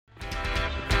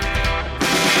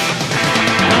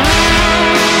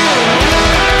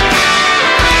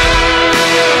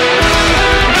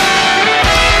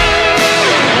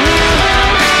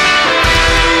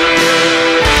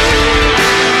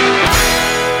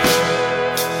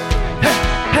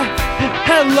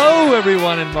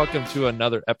everyone, and welcome to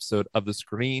another episode of the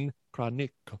Screen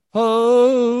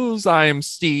Chronicles. I am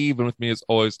Steve, and with me, as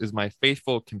always, is my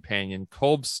faithful companion,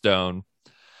 Colb Stone.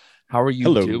 How are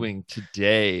you doing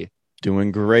today?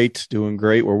 Doing great.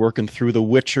 We're working through The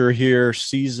Witcher here,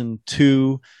 season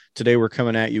 2. Today, we're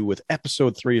coming at you with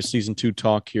episode 3 of season 2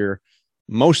 talk here.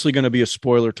 Mostly going to be a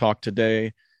spoiler talk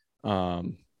today. We're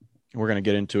going to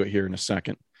get into it here in a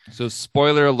second. So,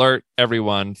 spoiler alert,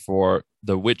 everyone, for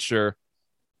The Witcher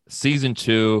season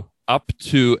 2 up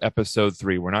to episode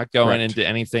 3. We're not going into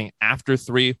anything after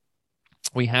 3.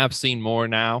 We have seen more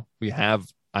now.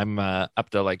 I'm up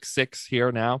to like 6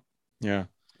 here now. Yeah.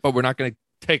 But we're not going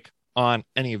to take on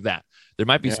any of that. There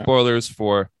might be spoilers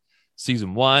for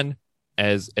season 1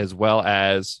 as well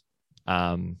as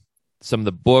some of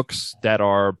the books that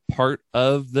are part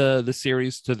of the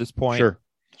series to this point.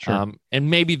 Sure. And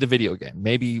maybe the video game,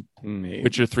 maybe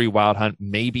Witcher 3 Wild Hunt,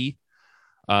 maybe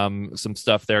some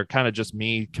stuff there, kind of just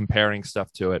me comparing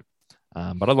stuff to it.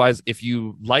 But otherwise, if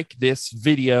you like this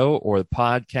video or the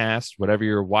podcast, whatever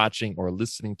you're watching or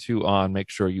listening to on, make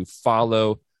sure you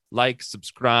follow, like,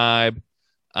 subscribe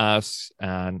us,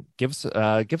 and give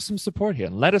some support here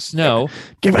and let us know.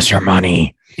 Give us your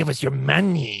money.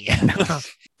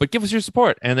 But give us your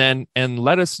support, and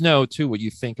let us know too what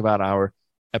you think about our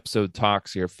episode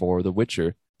talks here for The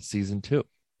Witcher season 2.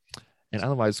 And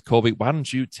otherwise, Colby, why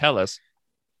don't you tell us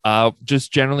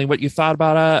just generally what you thought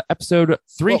about episode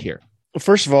 3 here?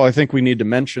 First of all, I think we need to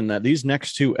mention that these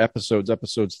next 2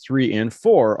 episodes 3 and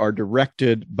 4, are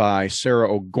directed by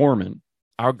Sarah O'Gorman.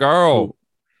 Our girl.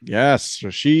 Yes.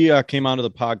 So she came onto the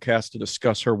podcast to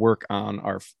discuss her work on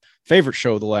our favorite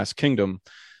show, The Last Kingdom,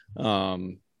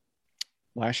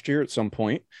 last year at some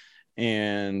point.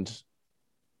 And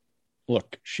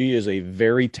look, she is a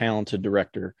very talented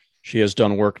director. She has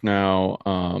done work now.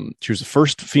 She was the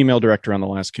first female director on The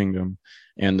Last Kingdom.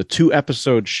 And the 2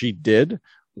 episodes she did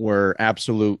were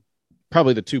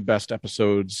probably the 2 best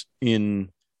episodes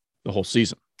in the whole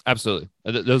season. Absolutely.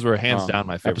 Those were hands down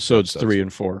my favorite episodes 3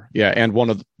 and 4. Yeah. And one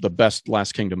of the best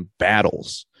Last Kingdom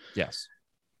battles. Yes.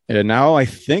 And now I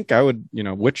think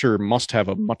Witcher must have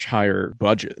a much higher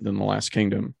budget than The Last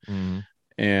Kingdom. Mm-hmm.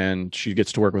 And she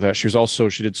gets to work with that. She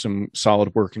did some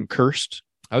solid work in Cursed.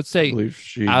 I would say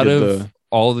out of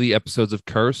all the episodes of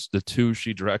Cursed, the 2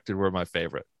 she directed were my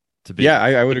favorite.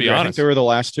 I would agree. I think they were the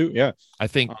last 2. Yeah. I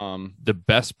think the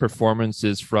best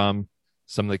performances from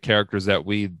some of the characters that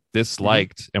we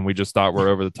disliked and we just thought were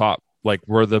over the top,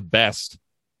 were the best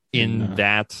in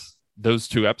those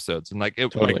 2 episodes. And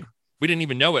totally. We didn't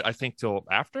even know it, I think, till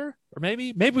after, or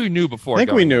maybe we knew before. I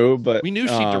think we knew, but we knew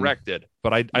she directed,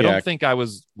 but I don't think I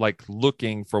was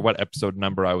looking for what episode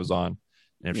number I was on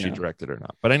and if she directed or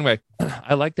not. But anyway,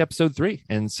 I liked episode 3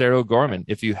 and Sarah O'Gorman.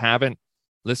 If you haven't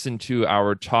listened to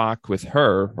our talk with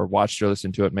her or watched her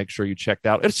listen to it, make sure you checked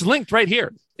out. It's linked right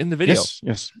here in the video.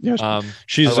 Yes.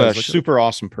 She's a super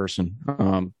awesome person.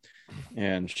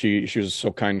 And she was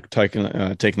so kind, taking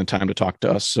the time to talk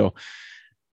to us. So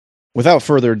without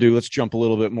further ado, let's jump a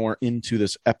little bit more into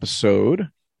this episode.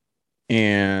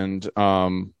 And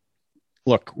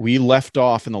look, we left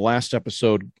off in the last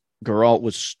episode. Geralt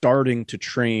was starting to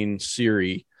train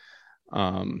Ciri,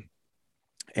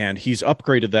 and he's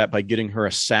upgraded that by getting her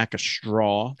a sack of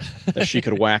straw that she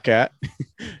could whack at.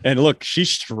 And look, she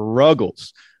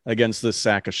struggles against this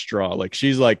sack of straw.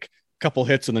 She's a couple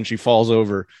hits and then she falls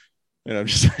over. And I'm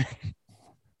just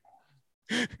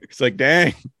it's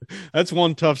dang, that's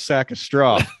one tough sack of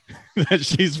straw that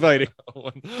she's fighting.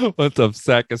 One tough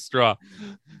sack of straw.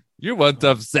 You're one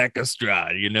tough sack of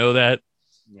straw. You know that?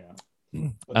 Yeah.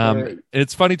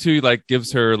 It's funny too,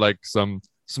 gives her some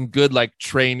good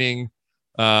training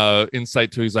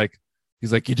insight too. He's like,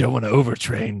 you don't want to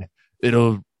overtrain. It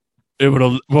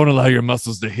won't allow your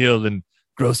muscles to heal and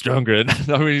grow stronger. And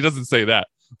I mean, he doesn't say that,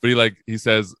 but he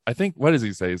says, I think, what does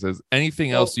he say? He says,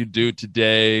 anything else you do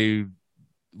today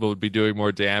will be doing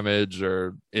more damage,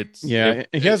 or it's not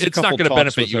going to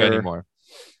benefit you anymore.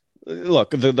 Look,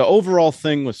 the overall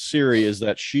thing with Ciri is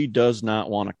that she does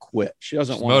not want to quit. She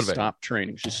doesn't want to stop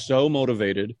training. She's so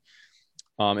motivated.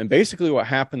 And basically what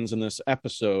happens in this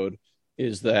episode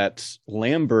is that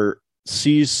Lambert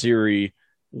sees Ciri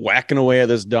whacking away at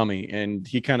this dummy, and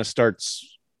he kind of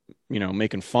starts,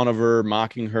 making fun of her,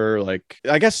 mocking her.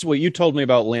 I guess what you told me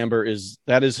about Lambert is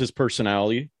that is his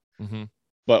personality. Mm-hmm.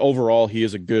 But overall, he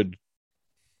is a good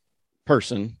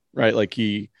person, right?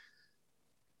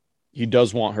 He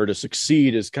does want her to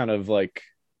succeed, is kind of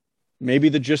maybe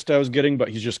the gist I was getting, but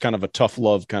he's just kind of a tough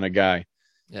love kind of guy.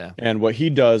 Yeah. And what he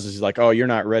does is oh, you're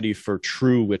not ready for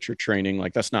true Witcher training.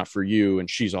 That's not for you. And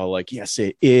she's all yes,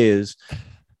 it is.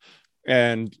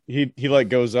 And he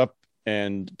goes up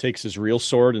and takes his real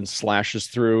sword and slashes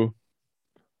through.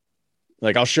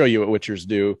 Like, I'll show you what Witchers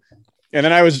do. And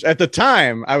then I was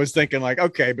thinking like,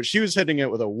 okay, but she was hitting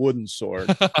it with a wooden sword.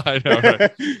 I know,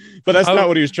 right? But that's not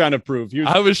what he was trying to prove.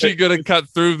 How was she going to cut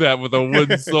through that with a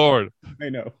wooden sword? I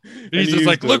know. He's just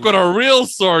like, look what a real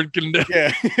sword can do.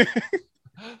 Yeah.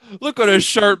 Look what a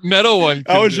sharp metal one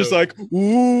can I was do. just like,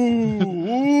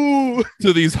 ooh.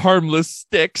 To these harmless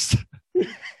sticks.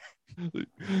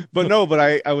 But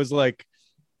I was like,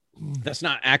 that's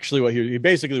not actually what he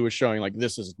basically was showing. Like,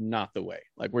 this is not the way.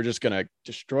 Like, we're just gonna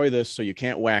destroy this so you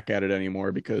can't whack at it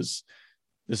anymore, because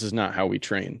this is not how we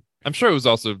train. I'm sure it was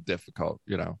also difficult,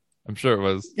 I'm sure it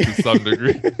was to some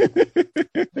degree.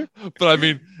 But I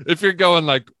mean, if you're going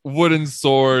like wooden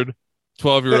sword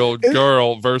 12-year-old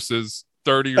girl versus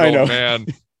 30-year-old man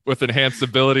with enhanced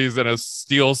abilities and a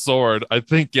steel sword, I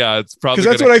think it's probably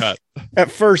gonna cut.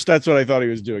 At first, that's what I thought he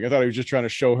was doing. I thought he was just trying to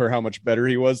show her how much better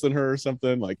he was than her or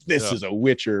something. Like, this is a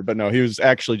Witcher. But no, he was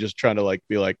actually just trying to like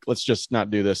be like, let's just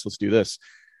not do this. Let's do this.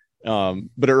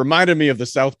 But it reminded me of the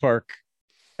South Park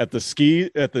at the ski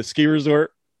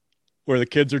resort where the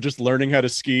kids are just learning how to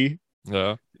ski.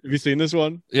 Yeah. Have you seen this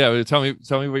one? Yeah. Tell me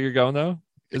where you're going though.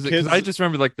 Is it? Because I just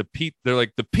remember like they're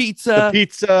like the pizza. The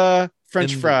pizza.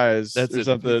 French fries. That's it.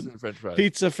 Something.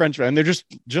 Pizza, French fries. And they're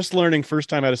just learning first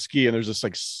time how to ski. And there's this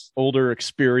like older,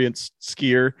 experienced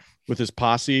skier with his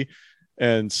posse.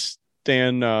 And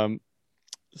Stan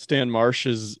Marsh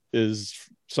is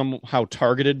somehow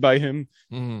targeted by him.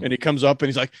 Mm. And he comes up and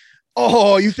he's like,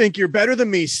 "Oh, you think you're better than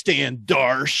me, Stan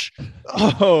Darsh?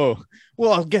 Oh,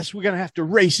 well, I guess we're going to have to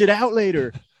race it out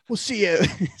later. We'll see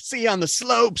you on the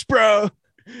slopes, bro."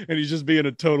 And he's just being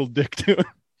a total dick to him.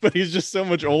 But he's just so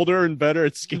much older and better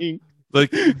at skiing.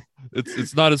 Like,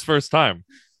 it's not his first time.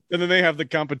 And then they have the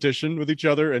competition with each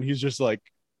other, and he's just like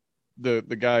the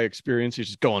guy experienced. He's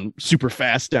just going super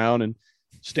fast down, and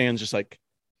Stan's just like,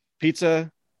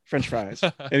 "Pizza, French fries,"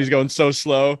 and he's going so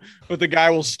slow. But the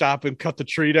guy will stop and cut the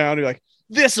tree down. You're like,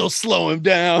 "This will slow him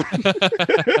down."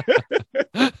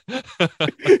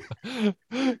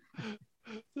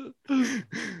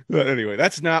 But anyway,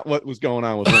 that's not what was going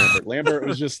on with Lambert. Lambert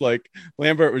was just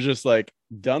like,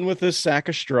 done with this sack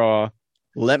of straw.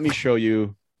 Let me show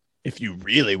you, if you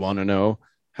really want to know,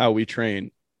 how we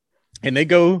train. And they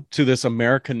go to this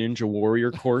American Ninja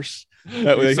Warrior course.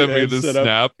 That way sent me the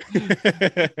snap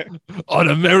on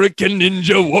American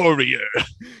Ninja Warrior.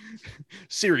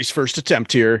 Series first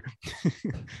attempt here.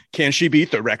 Can she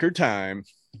beat the record time?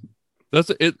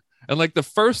 That's it. And like the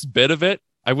first bit of it,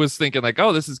 I was thinking like,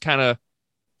 oh, this is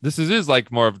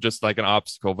like more of just like an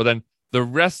obstacle. But then the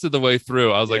rest of the way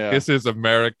through, I was like, this is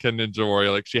American Ninja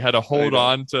Warrior. Like, she had to hold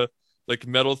on to like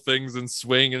metal things and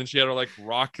swing, and then she had to like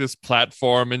rock this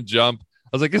platform and jump. I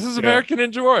was like, this is American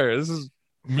Ninja Warrior. This is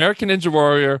American Ninja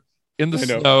Warrior in the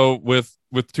snow with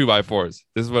 2x4s.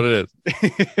 This is what it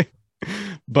is.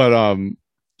 But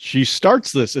she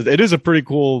starts this. It is a pretty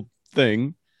cool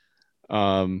thing.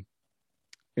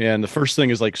 And the first thing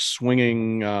is like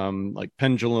swinging like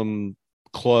pendulum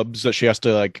clubs that she has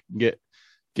to like get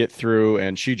through,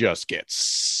 and she just gets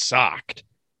socked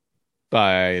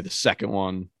by the second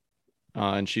one,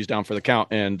 and she's down for the count.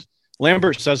 And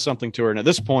Lambert says something to her, and at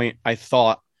this point I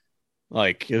thought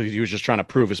like he was just trying to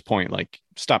prove his point, like,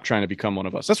 stop trying to become one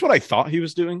of us. That's what I thought he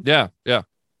was doing. Yeah.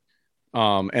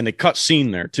 And they cut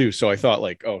scene there too, so I thought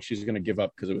like, oh, she's gonna give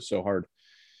up because it was so hard.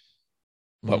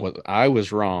 But I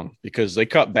was wrong, because they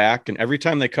cut back, and every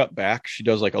time they cut back, she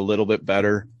does like a little bit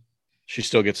better. She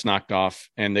still gets knocked off.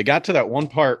 And they got to that one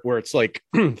part where it's like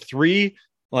 3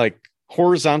 like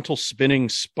horizontal spinning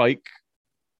spike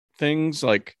things.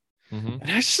 Like, and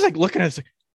I was just like looking at it, like,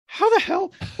 how the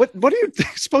hell? What are you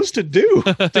supposed to do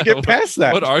to get past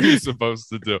that? What are you supposed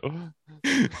to do?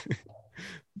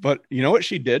 But you know what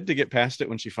she did to get past it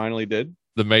when she finally did?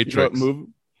 The Matrix. You know move.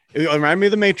 It reminded me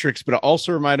of the Matrix, but it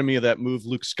also reminded me of that move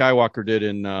Luke Skywalker did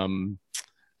in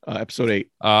episode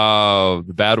 8. Oh,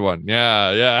 the bad one.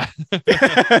 Yeah.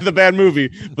 The bad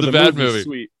movie. But the bad movie.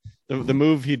 Sweet. The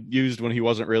move he used when he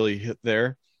wasn't really hit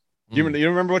there. You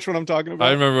remember which one I'm talking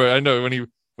about? I know when he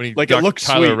like, it looked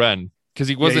Kylo sweet. Ren, because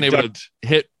he wasn't able to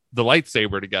hit the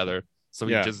lightsaber together, so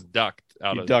he just ducked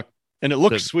out of ducked, and it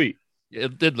looked sweet.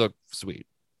 It did look sweet,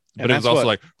 but it was also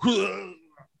like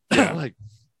like.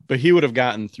 But he would have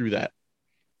gotten through that.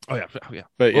 Oh yeah.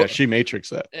 But yeah, she Matrixed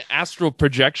that. Astral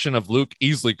projection of Luke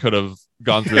easily could have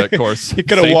gone through that course. He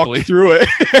could have walked through it.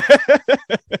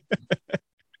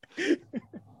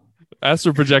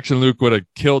 Astral projection Luke would have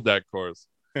killed that course.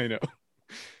 I know.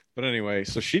 But anyway,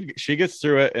 so she gets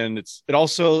through it, and it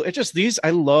just I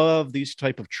love these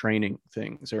type of training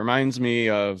things. It reminds me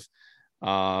of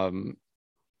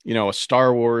a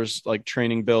Star Wars like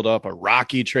training build up, a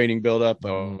Rocky training build up,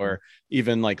 or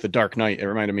even like the Dark Knight. It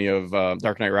reminded me of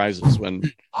Dark Knight Rises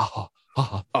when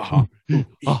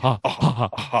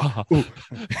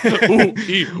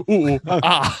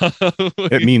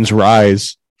it means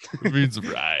rise. It means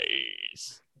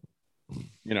rise.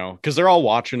 Because they're all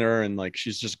watching her and like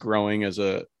she's just growing as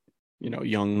a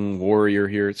young warrior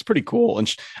here. It's pretty cool.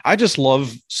 And I just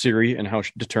love Ciri and how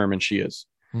determined she is.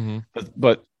 Mm-hmm.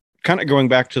 But kind of going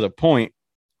back to the point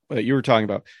that you were talking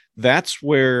about, that's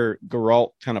where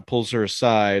Geralt kind of pulls her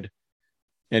aside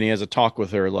and he has a talk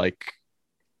with her, like,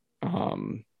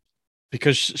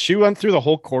 because she went through the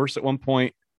whole course at one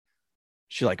point.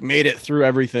 She like made it through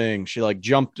everything. She like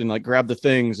jumped and like grabbed the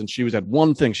things, and she had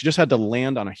one thing. She just had to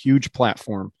land on a huge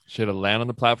platform. She had to land on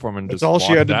the platform and that's just all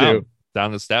she had to do.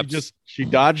 Down the steps. She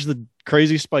dodged the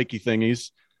crazy spiky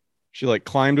thingies. She like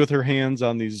climbed with her hands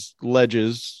on these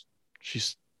ledges. She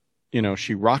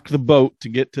rocked the boat to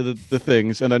get to the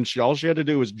things, and then all she had to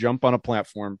do was jump on a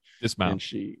platform, dismount. And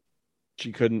she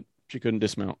couldn't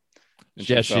dismount.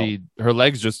 And her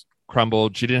legs just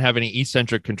crumbled. She didn't have any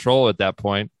eccentric control at that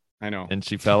point. I know, and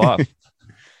she fell off.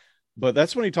 But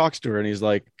that's when he talks to her, and he's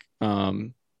like,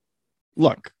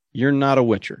 "Look, you're not a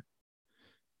witcher.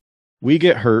 We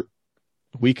get hurt.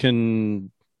 We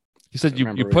can." He said,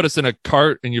 "You put us in a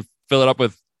cart and you fill it up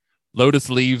with lotus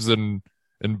leaves and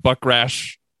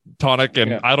buckrash tonic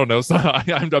and I don't know. So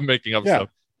I'm making up stuff.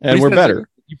 And we're better.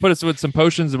 You put us with some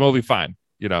potions and we'll be fine.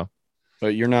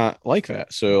 But you're not like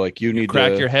that. So like you need to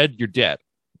crack your head. You're dead.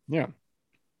 Yeah.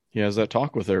 He has that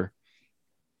talk with her.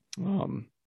 And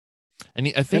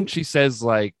I think she says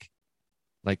like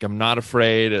I'm not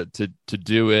afraid to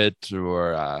do it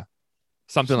or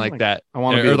something like that. I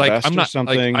want to be the best I'm not, or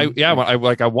something.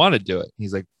 I want to do it.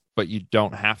 He's like, but you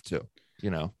don't have to.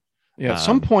 Yeah. At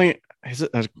some point, I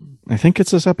think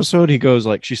it's this episode. He goes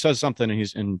like, she says something,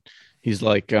 and he's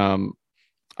like, I knew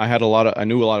a lot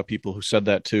of people who said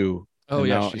that too. Oh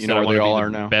yeah, now, where they all are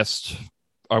now. Best.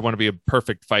 I want to be a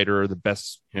perfect fighter or the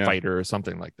best fighter or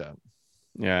something like that.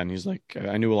 Yeah, and he's like,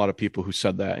 I knew a lot of people who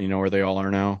said that. Where they all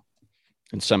are now,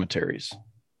 in cemeteries.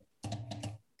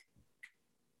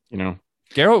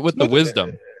 Geralt with the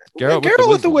wisdom. Geralt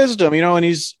with the wisdom. And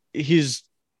he's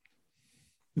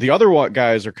the other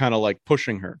guys are kind of like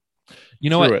pushing her. You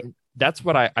know what? That's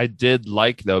what I did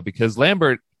like though, because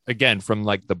Lambert, again, from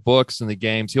like the books and the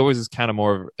games, he always is kind of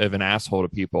more of an asshole to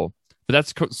people. But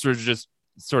that's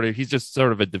he's just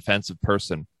sort of a defensive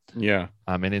person. Yeah.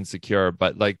 And insecure,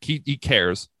 but like he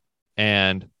cares.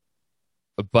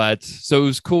 But so it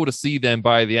was cool to see them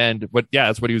by the end. But yeah,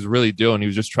 that's what he was really doing. He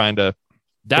was just trying to.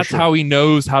 That's how he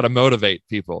knows how to motivate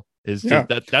people. That's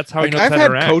how he knows how to interact.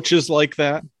 I've had coaches like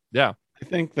that. Yeah, I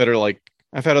think that are like,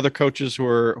 I've had other coaches who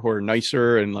are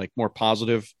nicer and like more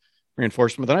positive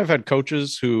reinforcement. Then I've had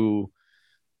coaches who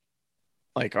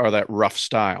like are that rough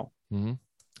style. Mm-hmm.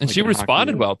 And like she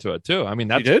responded well to it too. I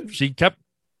mean, she kept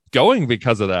going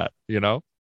because of that,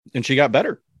 and she got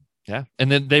better. Yeah.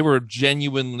 And then they were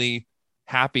genuinely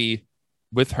happy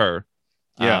with her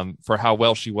for how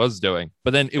well she was doing.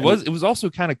 But then it was also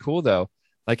kind of cool though.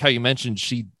 Like how you mentioned,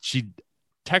 she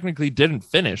technically didn't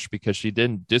finish because she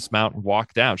didn't dismount and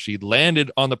walk down. She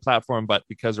landed on the platform, but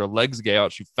because her legs gave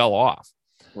out, she fell off.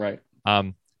 Right.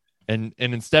 And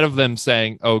instead of them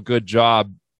saying, "Oh, good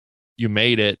job, you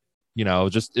made it,"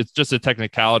 it's just a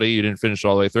technicality. You didn't finish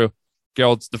all the way through.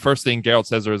 The first thing Geralt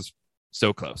says is,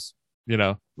 "So close," you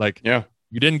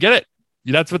didn't get it.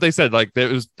 That's what they said. Like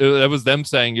it was them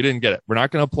saying you didn't get it. We're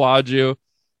not going to applaud you.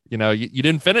 You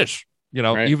didn't finish.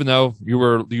 Right. Even though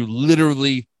you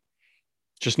literally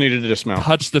just needed to dismount,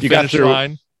 touch the finish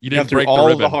line. You didn't break all the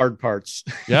ribbon. The hard parts.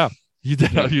 Yeah, you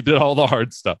did. You did all the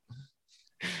hard stuff.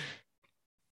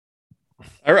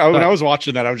 When I was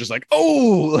watching that, I was just like,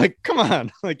 "Oh, like come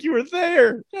on, like you were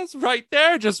there, just right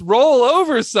there. Just roll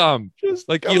over some. Just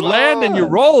like you land and you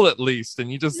roll at least,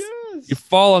 and you just you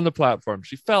fall on the platform."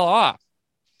 She fell off.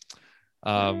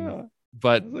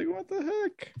 But I was like, what the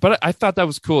heck? But I thought that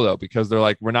was cool though, because they're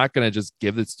like, we're not going to just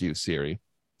give this to you, Ciri.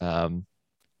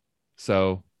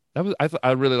 So that was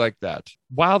I really liked that.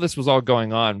 While this was all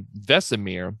going on,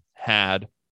 Vesemir had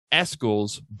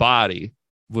Eskel's body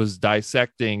was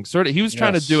dissecting. He was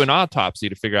trying to do an autopsy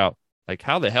to figure out like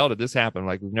how the hell did this happen?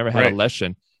 Like we've never had a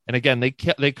Leshen. And again, they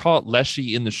call it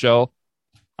Leshy in the show.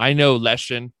 I know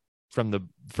Leshen from the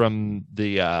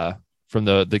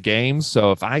games.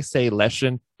 So if I say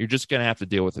Leshen, you're just gonna have to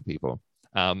deal with the people.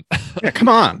 Yeah, come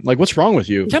on. Like, what's wrong with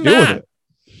you? Come on.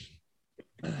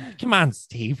 Come on,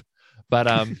 Steve. But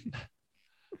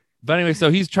anyway,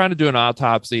 so he's trying to do an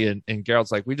autopsy, and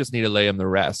Geralt's like, we just need to lay him to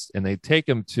rest. And they take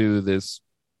him to this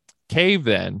cave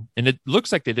then, and it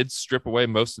looks like they did strip away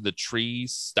most of the tree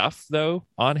stuff though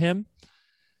on him,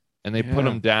 and they put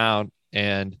him down,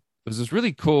 and it was this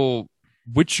really cool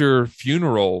Witcher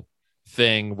funeral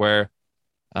thing where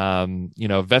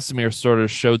Vesemir sort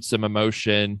of showed some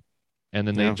emotion, and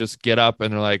then they just get up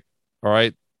and they're like, all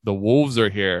right, the wolves are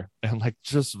here, and like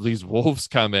just these wolves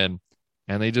come in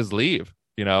and they just leave,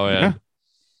 and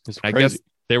I guess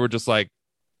they were just like,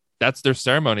 that's their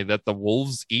ceremony, that the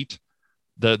wolves eat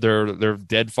their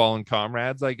dead fallen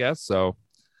comrades, I guess. So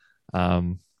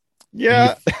I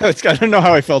don't know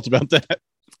how I felt about that.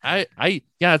 I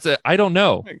don't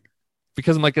know,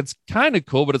 because I'm like, it's kind of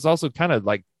cool, but it's also kind of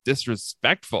like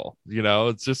disrespectful,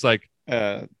 it's just like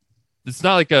it's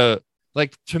not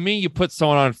like to me, you put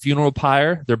someone on a funeral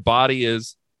pyre, their body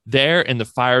is there and the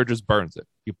fire just burns it.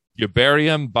 You bury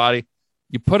him, body,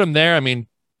 you put him there. I mean,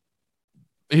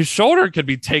 his shoulder could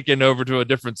be taken over to a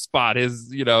different spot. His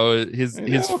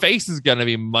face is gonna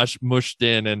be mushed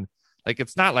in, and like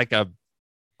it's not like a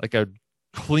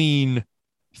clean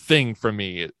thing for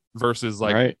me versus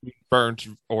like burnt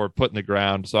or put in the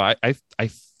ground. So I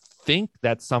think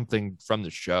that's something from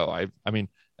the show. I mean,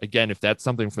 again, if that's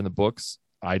something from the books,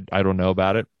 I don't know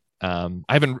about it.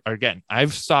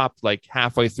 I've stopped like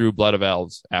halfway through Blood of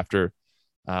Elves after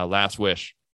Last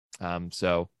Wish. I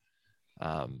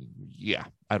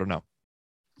don't know.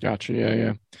 Gotcha.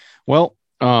 Yeah. Well,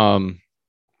 I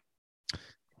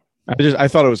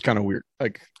thought it was kind of weird.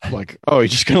 Like, oh, you're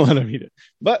just gonna let him eat it.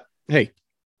 But hey,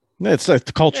 it's the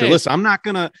culture. Hey. Listen, I'm not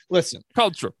gonna listen.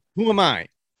 Culture. Who am I?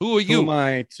 Who are you? Who am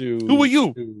I to? Who are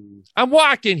you? I'm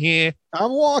walking here.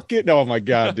 I'm walking. Oh my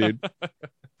god, dude!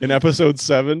 In episode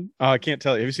 7, I can't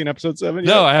tell you. Have you seen episode 7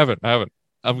 yet? No, I haven't.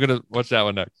 I'm gonna watch that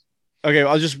one next. Okay,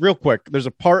 I'll just real quick. There's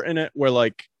a part in it where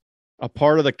like a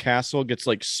part of the castle gets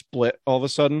like split all of a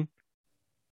sudden,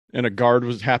 and a guard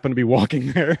happened to be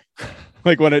walking there,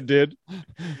 like when it did,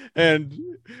 and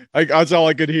that's all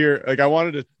I could hear. Like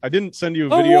I didn't send you a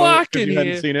video because you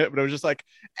hadn't seen it, but I was just like,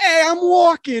 "Hey, I'm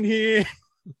walking here."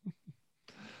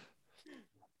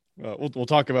 We'll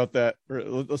talk about that.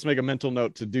 Let's make a mental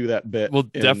note to do that bit. We'll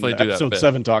definitely do that. Episode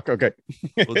 7 talk. Okay,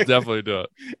 we'll definitely do it.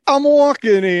 I'm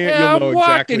walking here. Yeah, I'm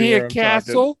walking here,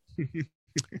 Castle.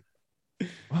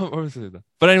 What was it?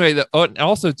 But anyway,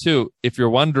 also too, if you're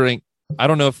wondering, I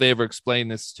don't know if they ever explained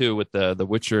this too with the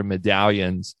Witcher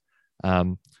medallions,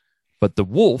 but the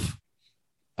wolf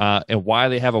and why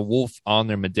they have a wolf on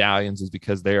their medallions is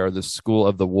because they are the school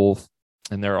of the wolf,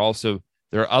 and there are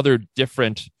other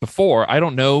different. Before, I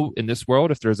don't know in this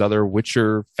world if there's other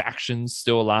Witcher factions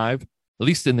still alive, at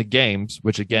least in the games,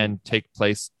 which again take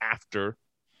place after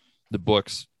the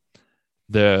books.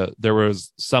 There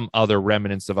was some other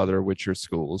remnants of other Witcher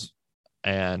schools,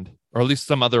 or at least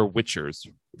some other Witchers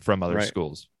from other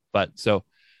schools. But so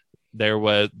they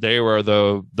were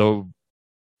the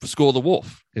school of the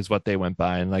wolf is what they went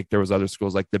by, and like there was other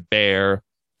schools like the bear,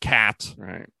 cat,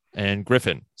 and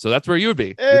griffin. So that's where you would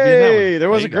be. Hey, there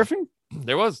was a griffin.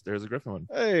 There's a griffin one.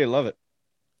 Hey, love it.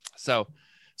 So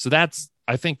that's,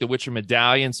 I think, the Witcher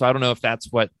medallion. So I don't know if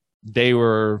that's what they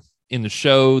were in the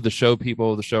show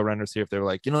people, the showrunners here, if they were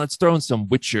like, let's throw in some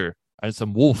Witcher and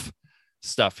some wolf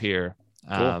stuff here,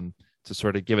 cool, to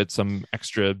sort of give it some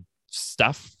extra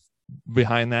stuff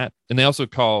behind that. And they also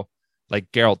call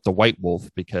like Geralt the White Wolf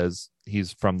because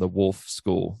he's from the wolf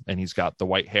school and he's got the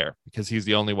white hair because he's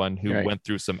the only one who went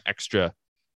through some extra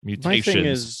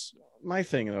mutations. My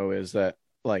thing though is that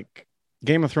like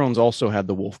Game of Thrones also had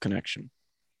the wolf connection.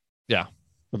 Yeah.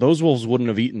 But those wolves wouldn't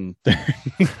have eaten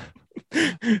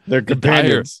their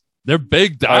companions. They're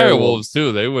big dire wolves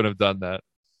too. They would have done that.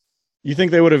 You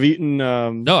think they would have eaten?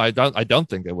 No, I don't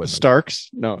think they would. Starks?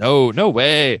 No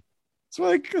way.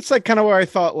 It's like kind of where I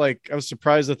thought. Like I was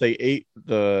surprised that they ate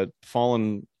the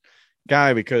fallen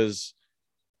guy because,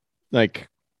 like,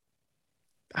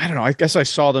 I don't know. I guess I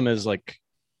saw them as like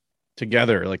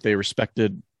together. Like they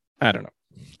respected. I don't know.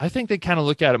 I think they kind of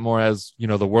look at it more as,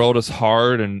 the world is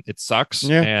hard and it sucks.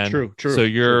 Yeah, and true. So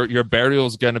your burial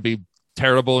is going to be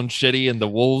terrible and shitty, and the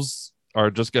wolves are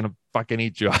just going to fucking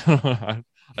eat you. I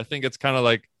think it's kind of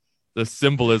like the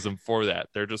symbolism for that.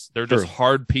 They're just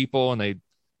hard people, and they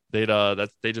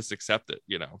just accept it.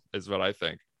 Is what I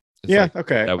think. It's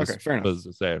okay. Fair enough.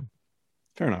 Was saying.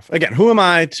 Fair enough. Again, who am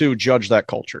I to judge that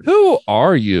culture? Who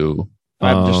are you?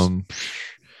 I'm just.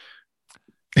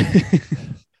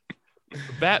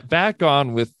 Back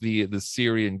on with the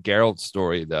Ciri and Geralt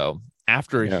story though.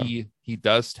 After he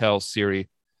does tell Ciri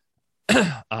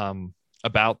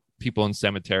about people in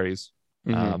cemeteries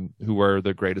who were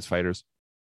the greatest fighters.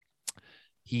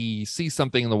 He sees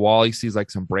something in the wall. He sees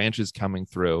like some branches coming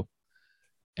through,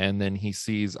 and then he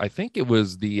sees, I think it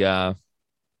was this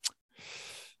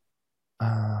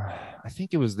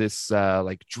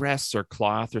like dress or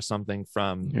cloth or something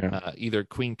from either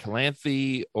Queen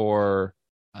Calanthe or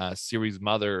Ciri's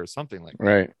mother or something like that.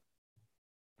 Right.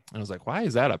 And I was like, why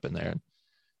is that up in there?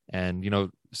 And,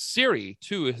 Ciri,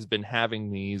 too, has been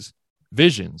having these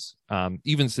visions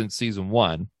even since season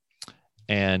 1,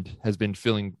 and has been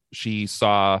feeling, she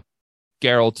saw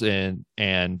Geralt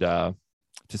and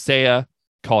Tissaia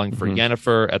calling for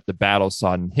Yennefer at the Battle of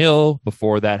Sodden Hill.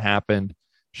 Before that happened,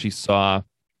 she saw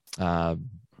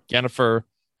Yennefer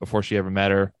before she ever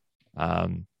met her.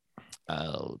 And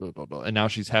now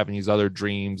she's having these other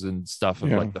dreams and stuff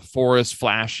of like the forest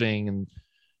flashing and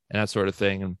that sort of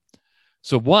thing. And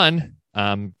so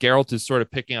Geralt is sort of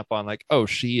picking up on like, oh,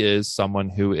 she is someone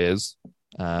who is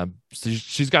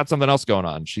she's got something else going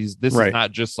on. This is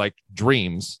not just like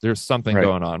dreams. There's something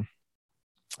going on.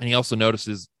 And he also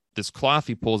notices this cloth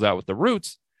he pulls out with the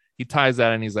roots. He ties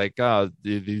that and he's like, oh,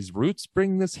 did these roots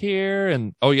bring this here?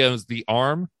 And oh yeah, it was the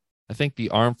arm. I think the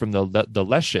arm from the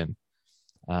Leshen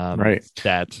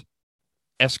that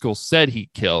Eskel said he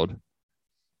killed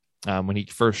when he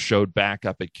first showed back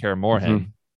up at Kaer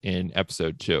Morhen in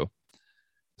episode 2.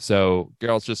 So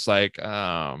Geralt's just like,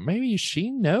 maybe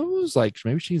she knows, like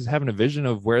maybe she's having a vision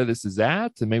of where this is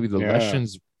at, and maybe the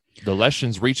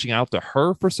Leshen's reaching out to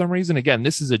her for some reason. Again,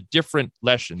 this is a different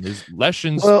Leshen. These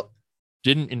Leshens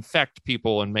didn't infect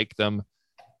people and make them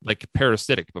like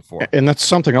parasitic before. And that's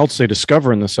something else they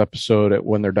discover in this episode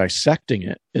when they're dissecting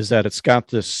it, is that it's got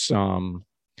this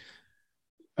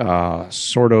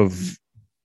sort of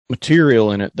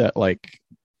material in it that like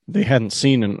they hadn't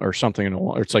seen or something in a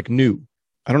while. It's like new.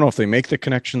 I don't know if they make the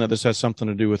connection that this has something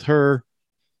to do with her,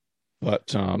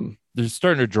 but they're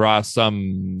starting to draw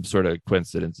some sort of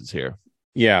coincidences here.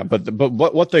 Yeah, but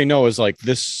what they know is like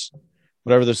this,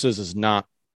 whatever this is not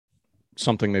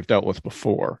something they've dealt with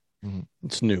before.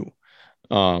 It's new,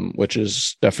 which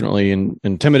is definitely an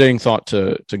intimidating thought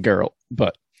to Geralt.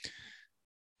 But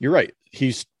you're right.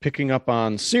 He's picking up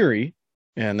on Ciri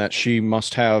and that she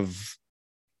must have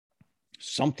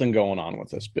something going on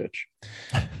with this bitch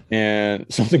and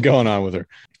something going on with her.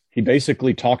 He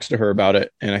basically talks to her about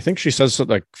it. And I think she says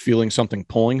something like feeling something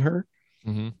pulling her.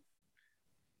 And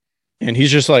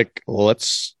he's just like, well,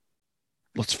 let's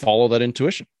follow that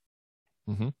intuition.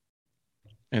 And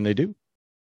they do.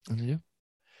 And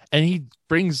he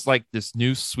brings like this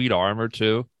new sweet armor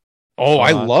too. Oh,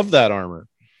 I love that armor.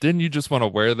 Didn't you just want to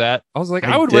wear that? I was like,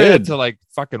 I would wear it to like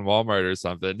fucking Walmart or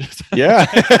something. Yeah.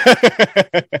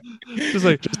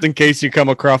 just in case you come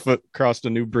across a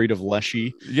new breed of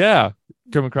Leshy. Yeah.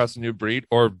 Come across a new breed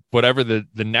or whatever the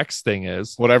next thing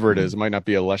is. Whatever it is. It might not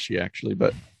be a Leshy actually,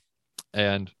 but.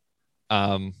 And,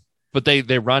 but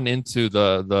they run into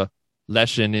the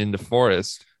Leshen in the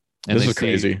forest. And this they is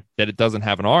crazy that it doesn't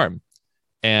have an arm.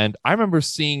 And I remember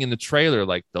seeing in the trailer,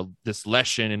 like this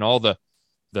Leshen and all the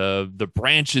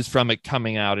branches from it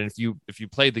coming out. And if you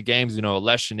played the games, a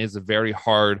Leshen is a very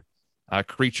hard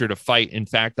creature to fight. In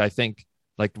fact, I think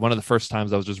like one of the first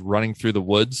times I was just running through the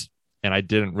woods and I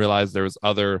didn't realize there was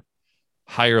other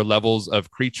higher levels of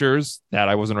creatures that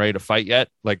I wasn't ready to fight yet.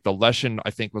 Like the Leshen,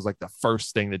 I think was like the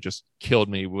first thing that just killed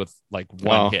me with like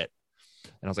one hit.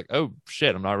 And I was like, oh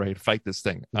shit, I'm not ready to fight this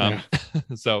thing.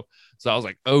 So I was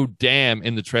like, oh damn,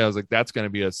 in the trailer, I was like, that's going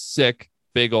to be a sick,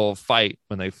 big old fight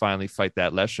when they finally fight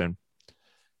that Leshen.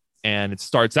 And it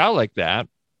starts out like that.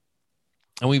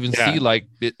 And we even see like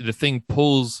the thing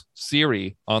pulls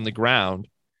Ciri on the ground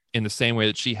in the same way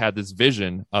that she had this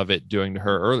vision of it doing to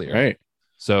her earlier. Right.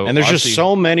 So, and there's just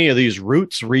so many of these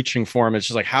roots reaching for him. It's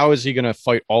just like, how is he going to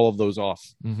fight all of those off?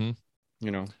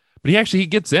 But he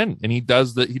gets in and he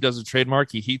does the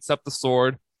trademark. He heats up the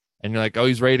sword and you're like, oh,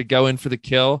 he's ready to go in for the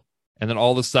kill. And then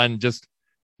all of a sudden, just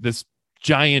this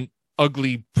giant,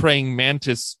 ugly praying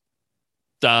mantis,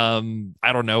 I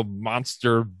don't know,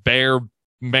 monster, bear,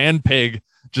 man pig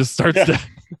just starts to.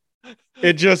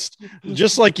 It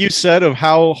just like you said of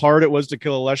how hard it was to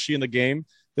kill a Leshy in the game.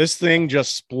 This thing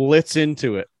just splits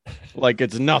into it like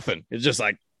it's nothing. It's just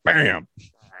like, bam.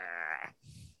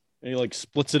 And he like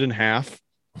splits it in half.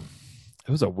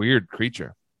 It was a weird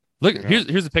creature. Look,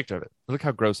 here's a picture of it. Look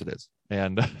how gross it is.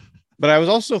 And but I was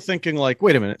also thinking, like,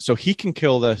 wait a minute. So he can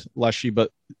kill the Leshy,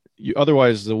 but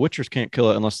otherwise the Witchers can't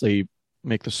kill it unless they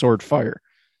make the sword fire.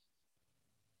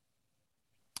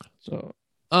 So,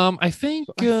 I think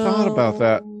I thought about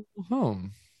that.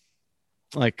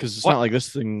 Like, because it's not like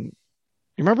this thing.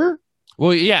 You remember?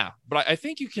 Well, yeah, but I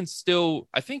think you can still.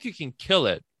 I think you can kill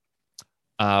it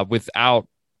without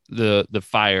the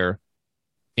fire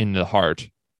in the heart.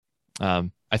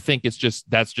 I think that's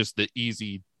just the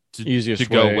easy easiest to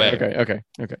go way. away. Okay.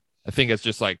 I think it's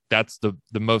just like that's the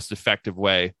most effective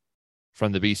way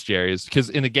from the bestiaries, because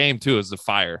in the game too is the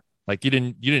fire. Like you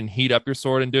didn't heat up your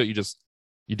sword and do it.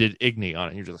 You did Igni on it.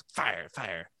 And you're just like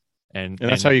fire, and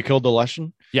that's how you killed the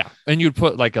Leshen. Yeah, and you'd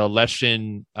put like a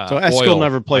Leshen. So Eskel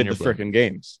never played the freaking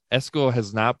games. Eskel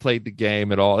has not played the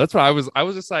game at all. That's why I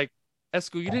was just like,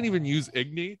 Eskel, you didn't even use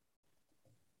Igni.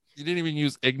 You didn't even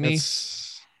use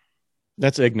Igni.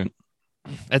 That's ignorant.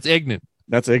 That's ignorant.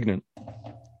 That's ignorant.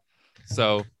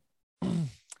 So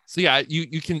yeah,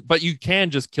 you can, but you can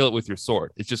just kill it with your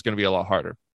sword. It's just going to be a lot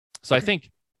harder. So I think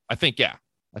yeah,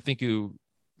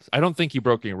 I don't think you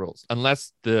broke any rules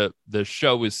unless the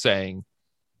show is saying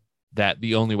that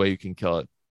the only way you can kill it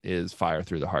is fire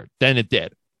through the heart. Then it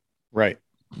did. Right.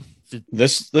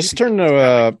 This turned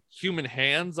to human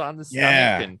hands on the stomach.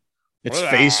 Yeah. And its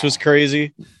face was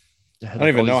crazy. I don't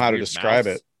even know how to describe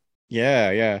mouths. it.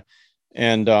 Yeah.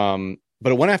 And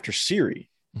but it went after Ciri.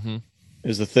 Mm-hmm.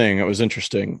 Is the thing. It was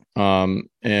interesting.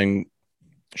 And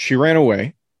she ran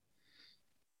away.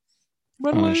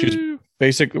 She was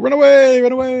basically run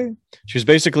away. She was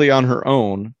basically on her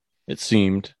own, it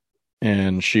seemed.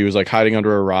 And she was like hiding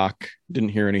under a rock, didn't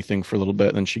hear anything for a little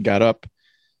bit. Then she got up,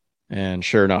 and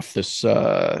sure enough, this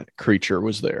creature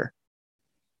was there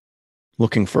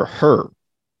looking for her,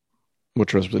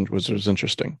 which was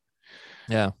interesting.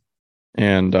 Yeah.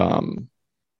 And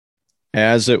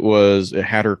as it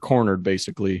had her cornered,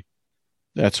 basically.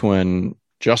 That's when,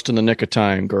 just in the nick of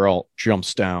time, Geralt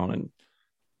jumps down and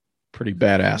pretty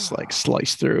badass, like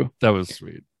slice through. That was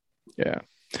sweet. Yeah.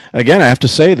 Again, I have to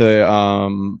say the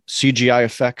CGI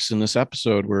effects in this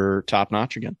episode were top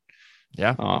notch again.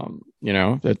 Yeah.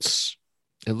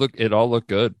 It all looked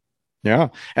good. Yeah.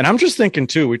 And I'm just thinking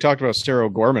too, we talked about Stereo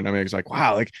Gorman. I mean, it's like,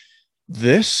 wow, like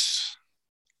this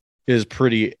is a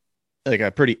pretty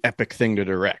epic thing to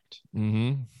direct.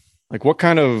 Mm-hmm. Like, what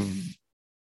kind of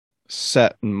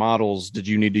set and models did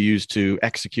you need to use to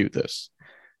execute this?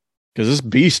 Because this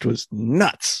beast was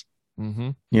nuts.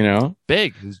 Mm-hmm.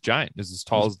 Big. He's giant. He's as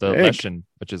tall as the Leshen,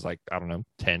 which is like, I don't know,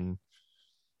 10,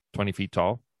 20 feet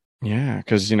tall. Yeah,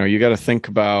 because you got to think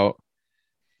about,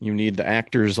 you need the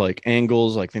actors like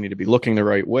angles, like they need to be looking the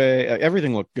right way.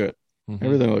 Everything looked good. Mm-hmm.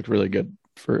 Everything looked really good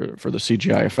for the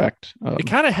CGI effect. It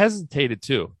kind of hesitated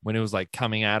too when it was like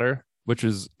coming at her, which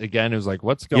was, again, it was like,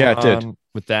 what's going on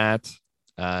with that?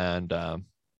 And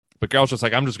but Geralt's just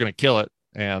like, I'm just gonna kill it,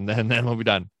 and then we'll be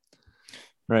done.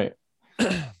 Right.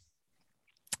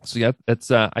 So yeah,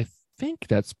 that's I think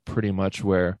that's pretty much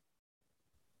where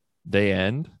they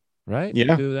end, right?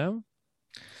 Yeah. To them.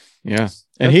 Yeah.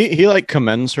 And he like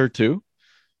commends her too.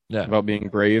 Yeah. About being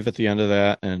brave at the end of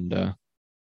that. And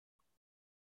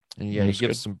yeah, he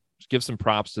gives some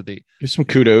props to give some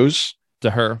kudos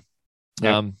to her.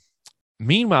 Yeah.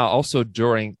 Meanwhile, also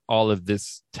during all of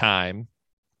this time,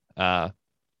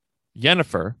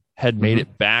 Yennefer had made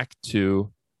it back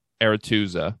to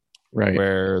Aretuza, right,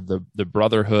 where the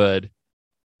Brotherhood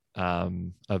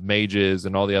of mages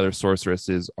and all the other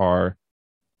sorceresses are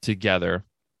together.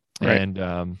 Right.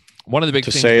 And one of the big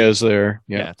things, Tissaya's there.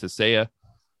 Yeah, Tissaia.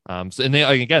 So, and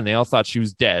they all thought she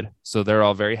was dead, so they're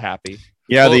all very happy.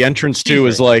 Yeah, the entrance too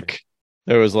was like,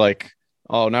 there was like,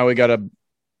 oh, now we gotta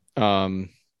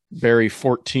bury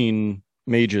 14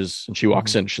 mages, and she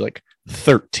walks in, she's like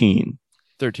 13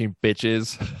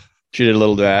 bitches. She did a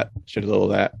little of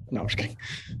that. No, I'm just kidding.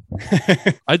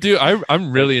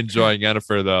 I'm really enjoying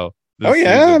Yennefer though. Oh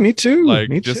yeah, season. Me too. Like,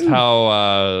 me just too.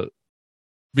 How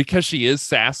because she is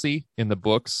sassy in the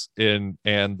books and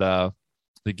the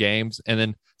games, and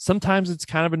then sometimes it's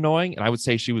kind of annoying. And I would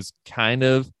say she was kind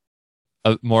of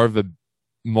more of a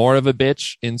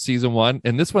bitch in season 1.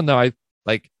 And this one though,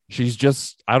 she's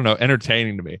just, I don't know,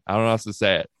 entertaining to me. I don't know how else to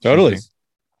say it. Totally.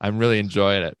 I'm really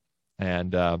enjoying it.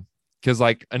 And because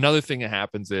like another thing that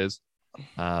happens is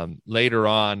later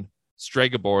on,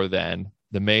 Stregobor, then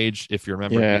the mage, if you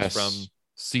remember, is from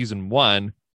season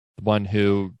 1, the one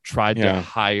who tried to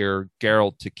hire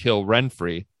Geralt to kill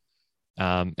Renfri,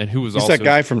 and who was He's also that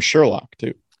guy from Sherlock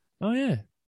too. Oh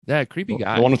yeah, creepy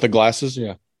guy, the one with the glasses.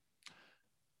 Yeah,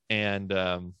 and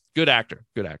good actor,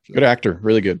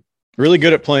 really good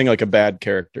at playing like a bad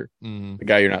character, the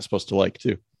guy you're not supposed to like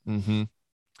too. Mm-hmm.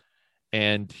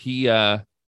 And he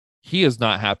is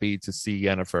not happy to see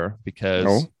Yennefer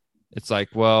because it's like,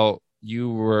 well,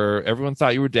 everyone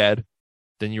thought you were dead,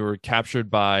 then you were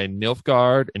captured by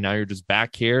Nilfgaard, and now you're just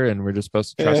back here, and we're just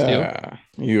supposed to trust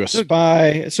you. You a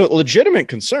spy? So legitimate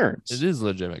concerns. It is a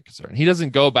legitimate concern. He doesn't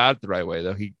go about it the right way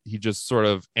though. He just sort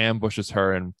of ambushes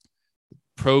her and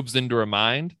probes into her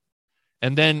mind,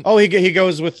 and then he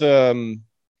goes with the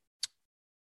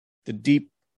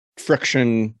deep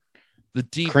friction the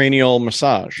deep cranial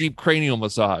massage, deep cranial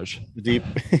massage, the deep,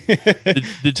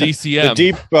 the DCM, the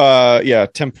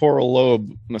deep, temporal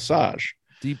lobe massage,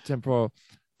 deep temporal.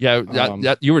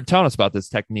 Yeah, you were telling us about this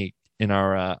technique in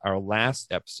our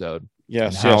last episode.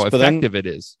 Yes, how effective it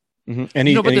is. Mm-hmm. And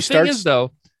he, but and the he starts, thing is,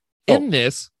 though, in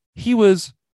this, he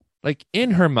was like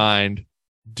in her mind,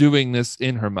 doing this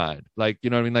in her mind. Like, you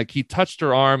know what I mean? Like he touched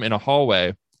her arm in a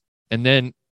hallway, and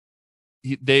then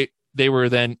they were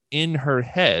then in her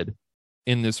head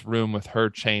in this room with her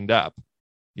chained up.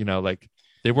 You know, like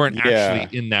they weren't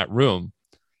actually in that room.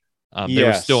 They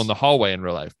were still in the hallway in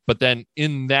real life. But then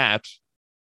in that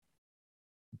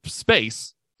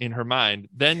space in her mind,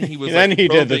 then he was then he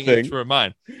did the thing into her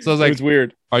mind. So I was like, it was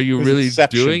weird. Are you really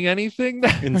doing anything?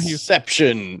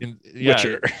 Inception.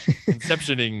 Witcher.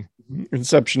 Inceptioning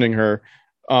her.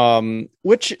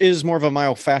 Which is more of a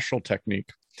myofascial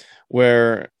technique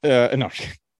where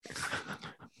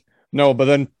no, but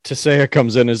then Tissaia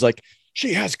comes in is like,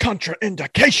 she has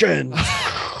contraindications.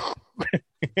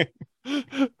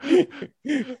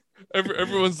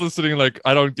 Everyone's listening like,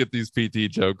 I don't get these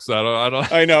PT jokes.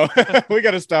 I know. We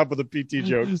got to stop with the PT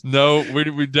jokes. No,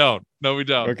 we don't. No, we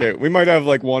don't. Okay, we might have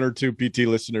like one or two PT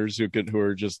listeners who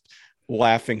are just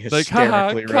laughing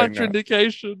hysterically right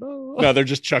contraindication. now. Oh. No, they're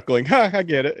just chuckling. I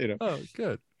get it. You know. Oh,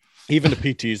 good. Even the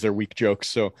PTs, they're weak jokes.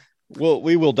 So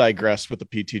we will digress with the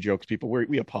PT jokes, people.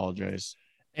 We apologize.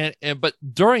 But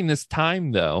during this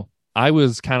time, though, I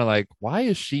was kind of like, why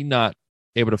is she not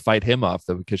able to fight him off,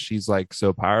 though? Because she's like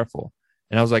so powerful.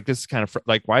 And I was like, this is kind of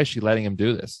like, why is she letting him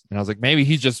do this? And I was like, maybe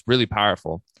he's just really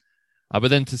powerful. But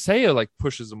then Tissaia like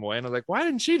pushes him away, and I was like, why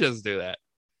didn't she just do that?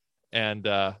 And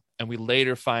we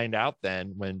later find out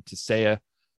then when Tissaia,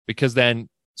 because then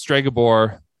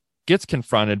Stregobor gets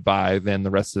confronted by then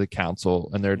the rest of the council,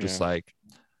 and they're just like,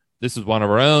 this is one of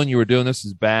our own. You were doing this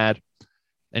is bad.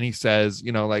 And he says,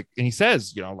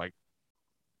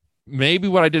 maybe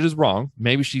what I did is wrong.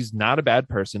 Maybe she's not a bad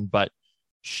person, but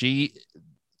she,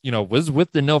 was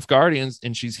with the Nilfgaardians,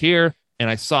 and she's here. And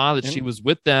I saw that she was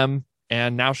with them,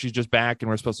 and now she's just back, and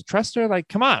we're supposed to trust her. Like,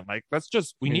 come on, like,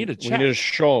 we need a check. We need a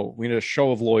show. We need a show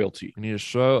of loyalty. We need a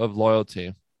show of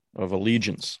loyalty, of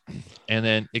allegiance. And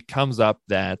then it comes up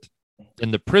that in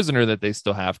the prisoner that they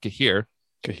still have, Cahir,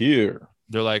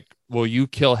 they're like, well, you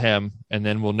kill him, and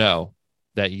then we'll know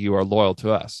that you are loyal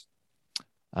to us.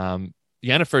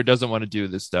 Yennefer doesn't want to do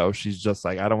this, though. She's just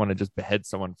like, I don't want to just behead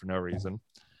someone for no reason.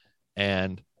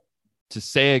 And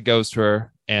Tissaia goes to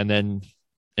her, and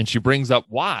she brings up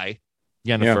why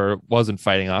Yennefer wasn't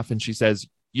fighting off, and she says,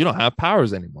 you don't have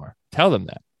powers anymore. Tell them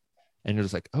that. And you're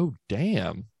just like, oh,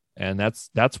 damn. And that's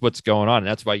what's going on. And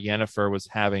that's why Yennefer was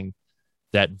having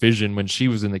that vision when she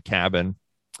was in the cabin,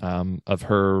 of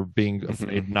her being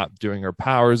afraid, not doing her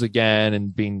powers again,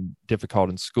 and being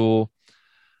difficult in school.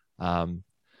 And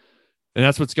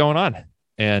that's what's going on.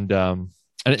 And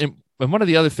one of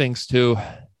the other things too,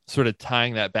 sort of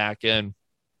tying that back in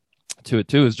to it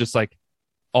too, is just like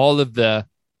all of the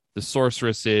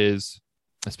sorceresses,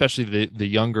 especially the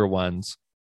younger ones,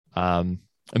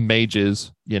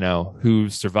 mages, who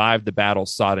survived the battle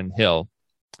Sodden Hill.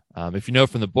 If you know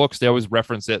from the books, they always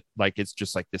reference it like it's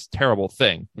just like this terrible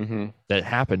thing that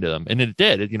happened to them. And it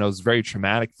did. It was very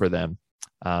traumatic for them.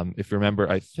 If you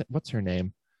remember, what's her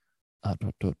name? I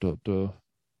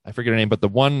forget her name, but the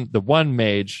one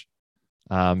mage,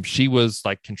 she was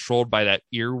like controlled by that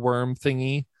earworm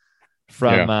thingy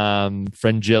from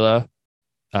Fringilla.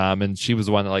 And she was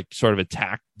the one that like sort of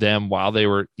attacked them while they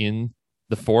were in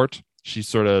the fort. She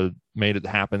sort of made it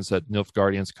happen so that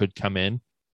Nilfgaardians could come in.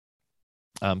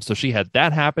 So she had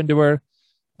that happen to her.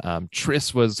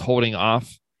 Triss was holding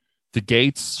off the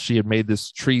gates. She had made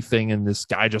this tree thing, and this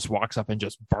guy just walks up and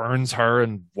just burns her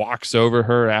and walks over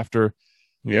her after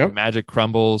magic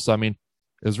crumbles. I mean,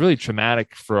 it was really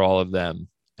traumatic for all of them.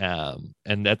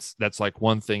 And that's like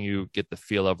one thing you get the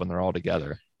feel of when they're all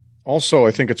together. Also,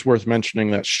 I think it's worth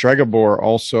mentioning that Stregobor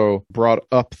also brought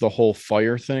up the whole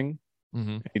fire thing.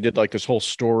 He did like this whole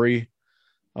story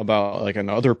about like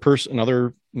another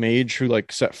mage who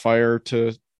like set fire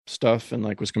to stuff and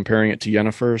like was comparing it to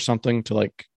Yennefer or something to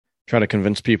like try to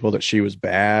convince people that she was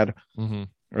bad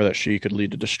or that she could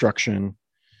lead to destruction.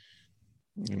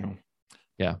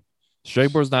 Yeah.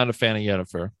 Stregobor's not a fan of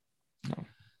Yennefer.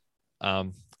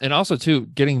 No. And also too,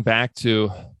 getting back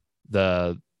to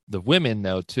the women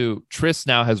though too, Triss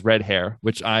now has red hair,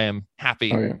 which I am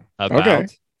happy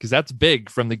about. Because that's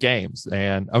big from the games,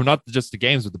 and not just the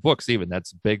games, but the books even.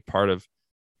 That's a big part of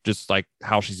just like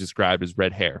how she's described as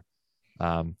red hair.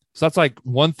 So that's like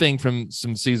one thing from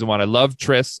some season one. I love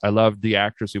Triss. I love the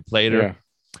actress who played her.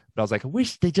 But I was like, I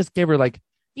wish they just gave her like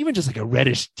even just like a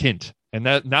reddish tint And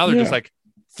that now they're just like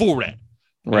full red.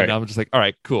 Right. And I'm just like, all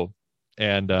right, cool.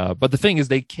 And but the thing is,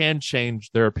 they can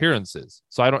change their appearances.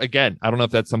 So I don't know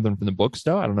if that's something from the books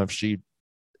though. I don't know if she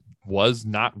was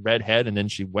not redhead and then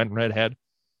she went redhead,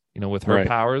 with her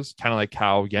powers, kind of like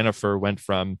how Yennefer went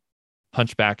from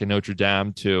Hunchback in Notre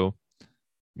Dame to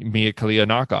Mia Khalifa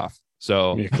knockoff.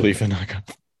 So Mia Khalifa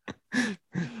knockoff.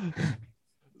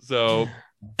 So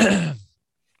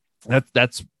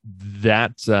that's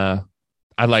that.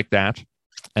 I like that.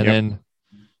 And then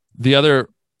the other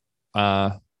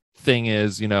thing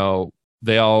is,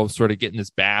 they all sort of get in this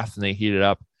bath and they heat it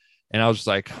up. And I was just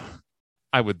like,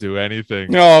 I would do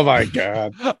anything. Oh my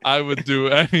God. I would do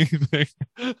anything.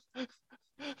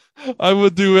 I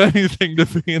would do anything to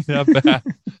be in that bath.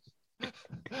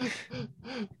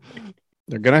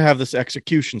 They're going to have this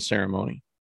execution ceremony.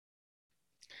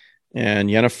 And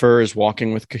Yennefer is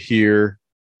walking with Cahir.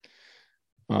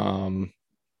 And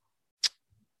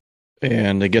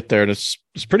they get there. It's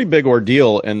a pretty big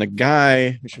ordeal. And the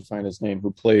guy, we should find his name,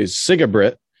 who plays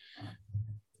Sigebrit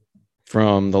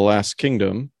from The Last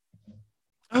Kingdom.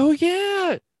 Oh,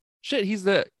 yeah. Shit, he's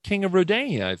the King of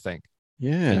Rodania, I think.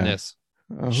 Yeah. In this.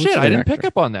 Shit, I didn't pick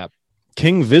up on that.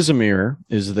 King Vizimir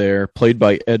is there, played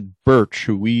by Ed Birch,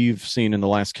 who we've seen in The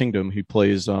Last Kingdom. He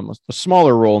plays a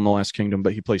smaller role in The Last Kingdom,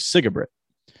 but he plays Sigebrit,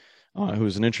 who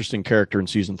is an interesting character in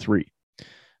season 3.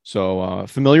 So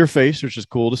familiar face, which is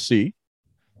cool to see.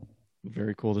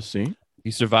 Very cool to see.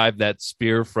 He survived that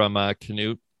spear from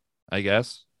Canute, I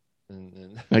guess.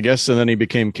 And then he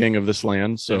became king of this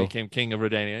land. So he became king of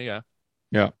Redania, yeah.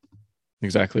 Yeah,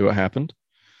 exactly what happened.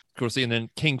 Of course, and then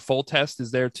King Foltest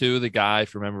is there too, the guy,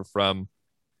 if you remember, from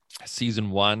season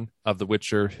 1 of The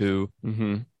Witcher, who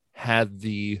had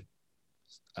the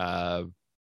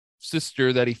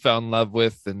sister that he fell in love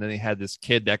with, and then he had this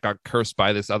kid that got cursed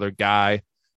by this other guy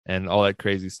and all that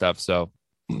crazy stuff. So,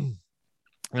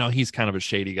 he's kind of a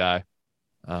shady guy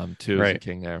too, as a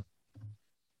king there.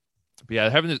 But yeah,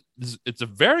 having it's a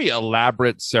very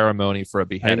elaborate ceremony for a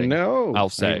beheading. I know. I'll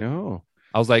say. I know.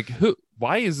 I was like,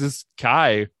 why is this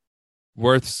guy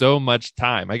worth so much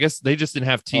time? I guess they just didn't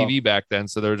have TV back then,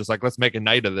 so they were just like, let's make a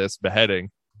night of this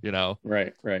beheading,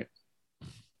 Right.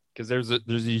 Because there's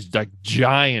these like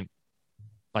giant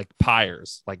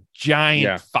pyres, like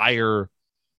giant fire,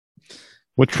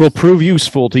 which will prove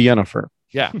useful to Yennefer.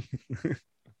 Yeah.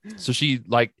 So she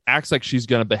acts like she's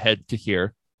gonna behead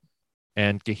Cahir,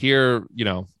 and Cahir,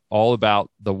 all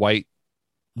about the white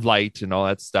light and all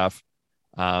that stuff.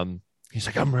 He's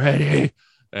like, I'm ready,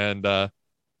 and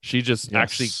she just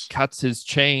actually cuts his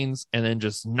chains and then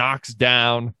just knocks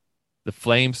down the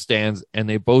flame stands, and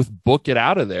they both book it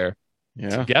out of there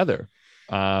together.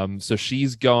 So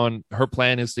she's gone. Her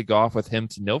plan is to go off with him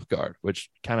to Nilfgaard,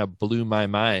 which kind of blew my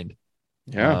mind.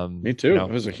 Yeah, me too. It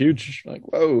was a huge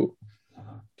whoa.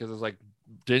 Because I was like,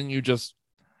 didn't you just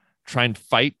try and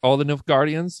fight all the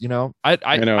Nilfgaardians?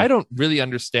 I don't really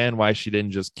understand why she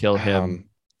didn't just kill him.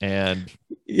 And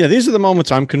these are the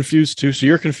moments I'm confused too. So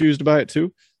you're confused by it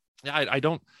too? Yeah, I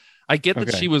don't. I get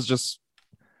that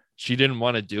she didn't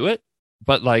want to do it,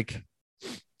 but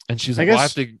and she's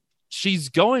like, she's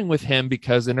going with him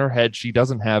because in her head she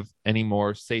doesn't have any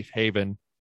more safe haven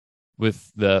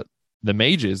with the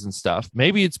mages and stuff.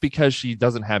 Maybe it's because she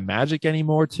doesn't have magic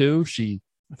anymore too.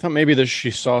 I thought maybe that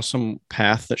she saw some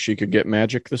path that she could get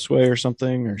magic this way or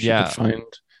something, or she could find.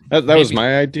 That was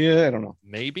my idea. I don't know.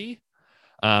 Maybe.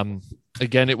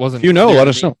 Again, it wasn't. If let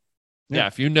us know. Yeah,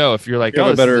 if you're like, you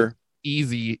have a better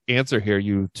easy answer here,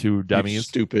 you two dummies, you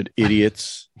stupid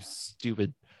idiots,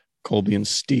 stupid Colby and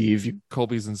Steve,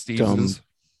 Colby's and Steve's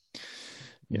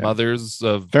mothers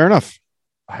of fair enough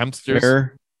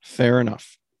hamsters. Fair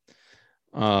enough.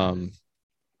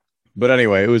 But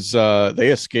anyway, it was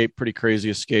they escape, pretty crazy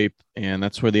escape, and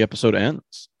that's where the episode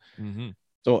ends. Mm-hmm.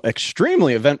 So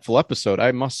extremely eventful episode,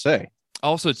 I must say.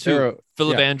 Also, too,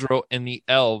 Filavandro and the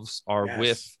elves are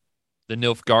with the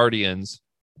Nilfgaardians,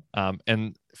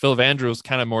 and Filavandro's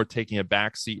kind of more taking a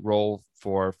backseat role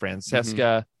for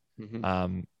Francesca,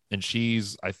 and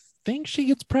I think she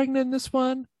gets pregnant in this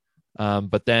one,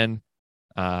 but then,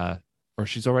 or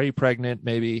she's already pregnant,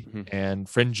 maybe, and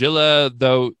Fringilla,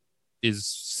 though, is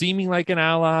seeming like an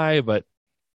ally, but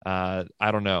I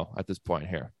don't know at this point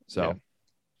here. So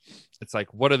it's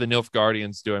like, what are the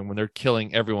Nilfgaardians doing when they're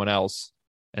killing everyone else,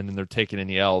 and then they're taking in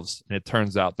the elves? And it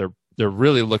turns out they're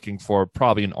really looking for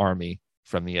probably an army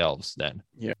from the elves. Then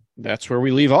that's where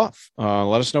we leave off.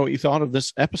 Let us know what you thought of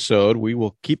this episode. We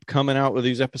will keep coming out with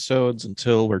these episodes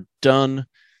until we're done.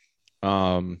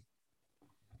 And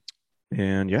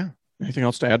anything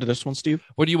else to add to this one, Steve?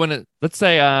 What do you want to? Let's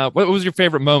say, what was your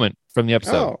favorite moment from the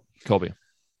episode, Colby?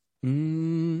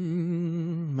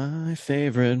 My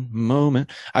favorite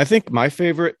moment. I think my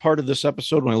favorite part of this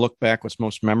episode, when I look back, what's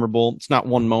most memorable. It's not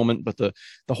one moment, but the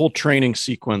whole training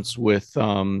sequence with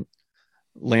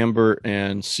Lambert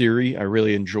and Siri. I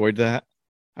really enjoyed that.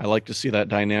 I like to see that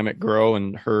dynamic grow,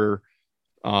 and her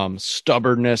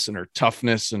stubbornness and her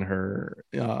toughness and her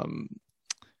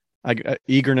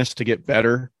eagerness to get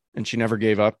better, and she never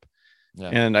gave up. Yeah.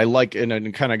 And I like,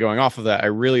 and kind of going off of that, I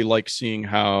really like seeing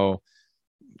how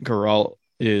Geralt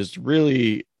is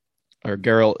really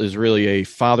a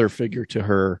father figure to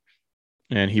her,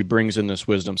 and he brings in this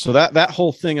wisdom. So that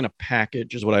whole thing in a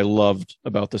package is what I loved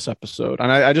about this episode.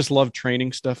 And I just love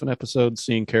training stuff in episodes,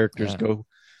 seeing characters go.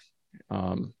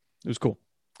 It was cool.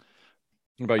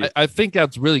 What about you? I think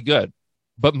that's really good,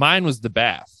 but mine was the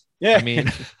bath. Yeah. I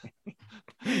mean,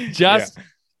 just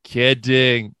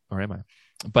kidding. Or am I?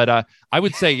 But I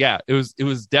would say, it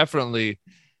was definitely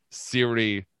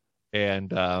Ciri and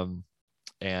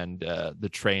the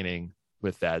training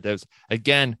with that. There's,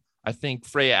 again, I think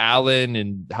Freya Allan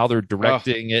and how they're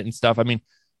directing it and stuff. I mean,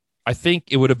 I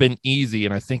think it would have been easy,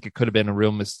 and I think it could have been a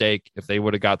real mistake if they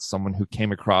would have got someone who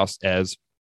came across as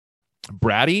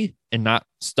bratty and not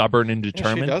stubborn and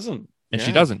determined.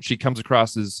 She doesn't. She comes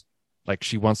across as like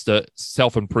she wants to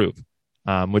self-improve,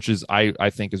 which is I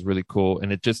think is really cool.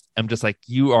 And I'm just like,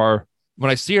 you are,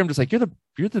 when I see her, I'm just like,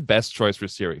 you're the best choice for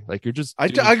Ciri. Like, you're just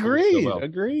agreed. So well.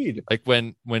 Like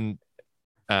when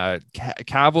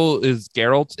Cavill is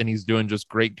Geralt and he's doing just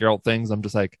great Geralt things, I'm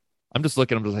just like,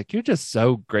 you're just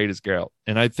so great as Geralt.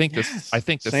 And I think the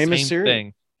same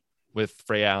thing with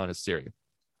Freya Allan as Ciri.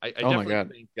 I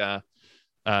definitely think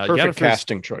perfect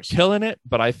casting choice, killing it.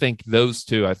 But I think those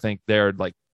two, I think they're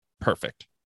like perfect.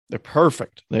 They're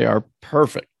perfect. They are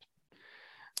perfect.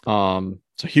 So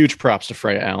huge props to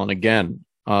Freya Allan again.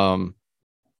 Because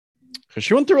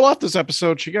she went through a lot this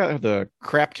episode. She got the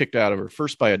crap kicked out of her,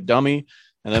 first by a dummy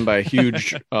and then by a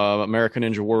huge American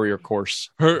Ninja Warrior course.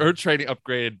 Her training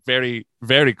upgraded very,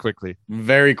 very quickly.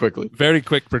 Very quickly. Very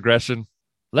quick progression.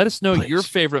 Let us know your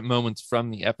favorite moments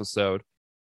from the episode.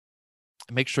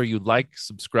 Make sure you like,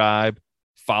 subscribe,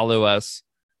 follow us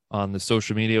on the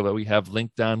social media that we have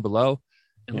linked down below.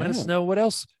 And let us know what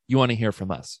else you want to hear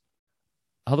from us.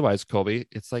 Otherwise, Colby,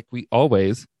 it's like we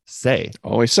always say.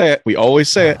 Always say it. We always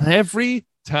say it. Every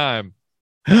time.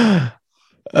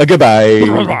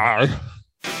 Goodbye.